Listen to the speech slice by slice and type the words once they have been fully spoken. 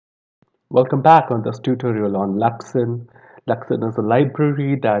Welcome back on this tutorial on Luxon. Luxon is a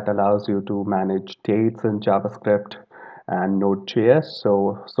library that allows you to manage dates in JavaScript and Node.js.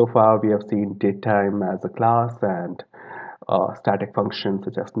 So far we have seen datetime as a class and static functions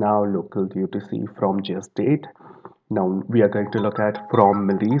such as now, local, UTC, from just date. Now we are going to look at from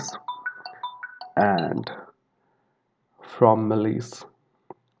millis and from millis,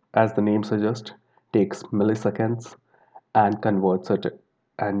 as the name suggests, takes milliseconds and converts it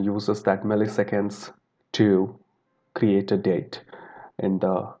and uses that milliseconds to create a date in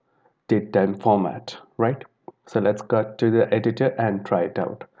the datetime format, right? So let's go to the editor and try it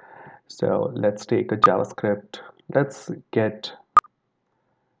out. So let's take a JavaScript. Let's get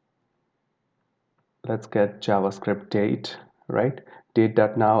JavaScript date, right?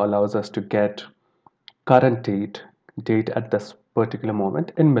 Date.now allows us to get current date at this particular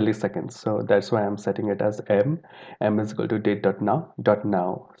moment in milliseconds. So that's why I'm setting it as m is equal to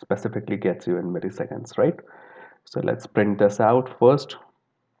date.now specifically gets you in milliseconds, right? So let's print this out first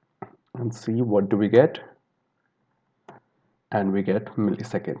and see what do we get. And we get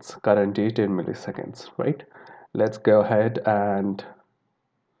milliseconds, current date in milliseconds, right? Let's go ahead and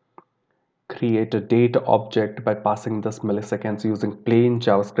create a date object by passing this milliseconds using plain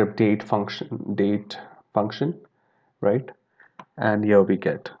JavaScript date function, right? And here we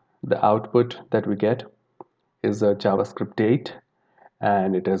get the output that we get is a JavaScript date,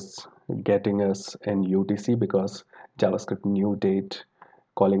 and it is getting us in UTC because JavaScript new date,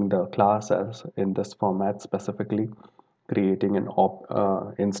 calling the class as in this format, specifically creating an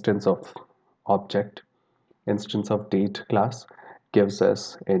instance of object, instance of date class, gives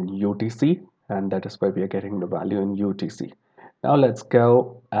us in UTC, and that is why we are getting the value in UTC. Now let's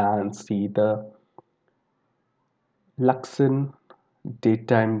go and see the Luxon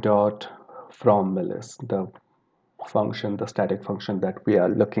DateTime.fromMillis, the function, the static function that we are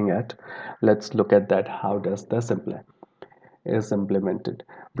looking at. Let's look at that. How does this is implemented?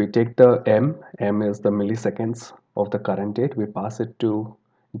 We take the m is the milliseconds of the current date. We pass it to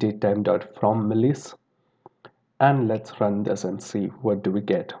DateTime.fromMillis, and let's run this and see what do we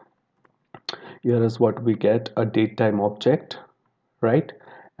get. Here is what we get: a datetime object, right?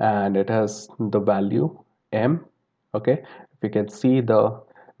 And it has the value m. Okay, we can see the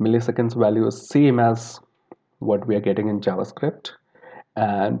milliseconds value is same as what we are getting in JavaScript,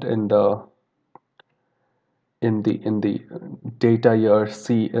 and in the data here,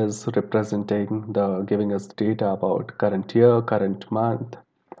 C is representing the giving us data about current year, current month,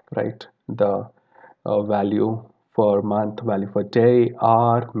 right? The value for month, value for day,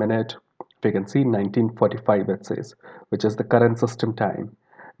 hour, minute. We can see 1945 it says, which is the current system time,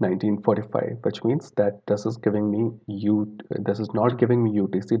 1945, which means that this is giving me this is not giving me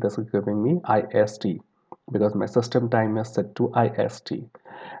UTC, this is giving me IST, because my system time is set to IST.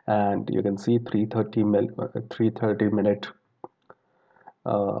 And you can see 330 minute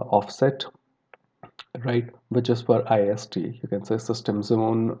offset, right, which is for IST. You can say system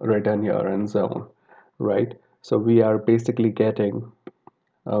zone written here in zone, right? So we are basically getting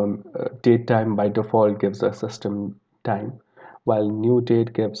date time by default gives us system time, while new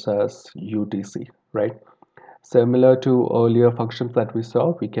date gives us UTC, right? Similar to earlier functions that we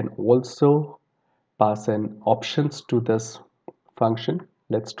saw, we can also pass in options to this function.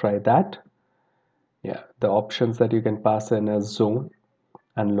 Let's try that. Yeah, the options that you can pass in is zone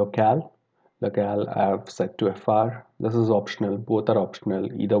and locale. Locale I've set to FR. This is optional. Both are optional.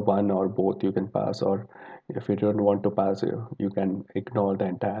 Either one or both you can pass, or if you don't want to pass, you can ignore the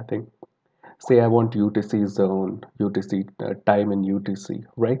entire thing. Say I want UTC zone, UTC time in UTC,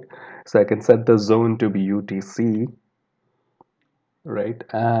 right? So I can set the zone to be UTC, right?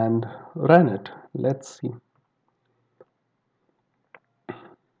 And run it. Let's see.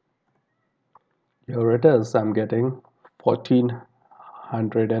 Here it is. I'm getting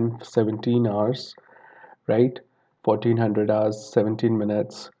 1417 hours, right? 1400 hours, 17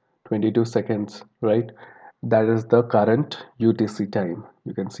 minutes, 22 seconds, right? That is the current UTC time.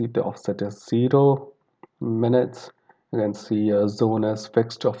 You can see the offset is 0 minutes. You can see a zone as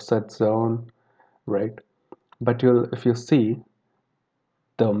fixed offset zone, right? But if you see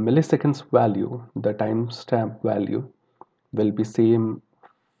the milliseconds value, the timestamp value will be same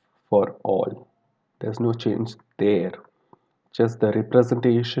for all. There's no change there. Just the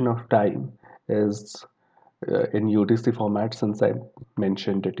representation of time is in UTC format, since I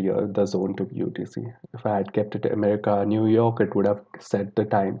mentioned it here, the zone to be UTC. If I had kept it America, New York, it would have set the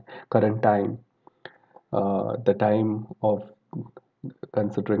time, current time, the time of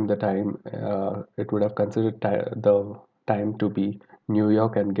considering the time, it would have considered the time to be New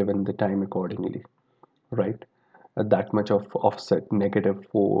York and given the time accordingly, right? That much of offset,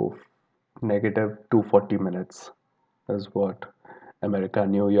 -4 negative 240 minutes is what America,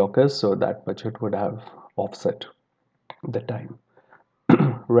 New York is, so that much it would have offset the time.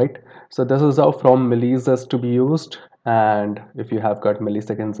 Right? So this is how from millis is to be used, and if you have got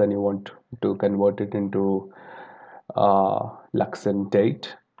milliseconds and you want to convert it into Luxon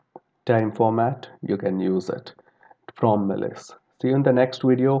date time format, you can use it from millis. See you in the next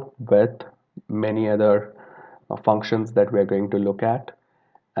video with many other functions that we're going to look at,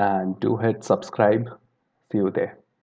 and do hit subscribe. See you there.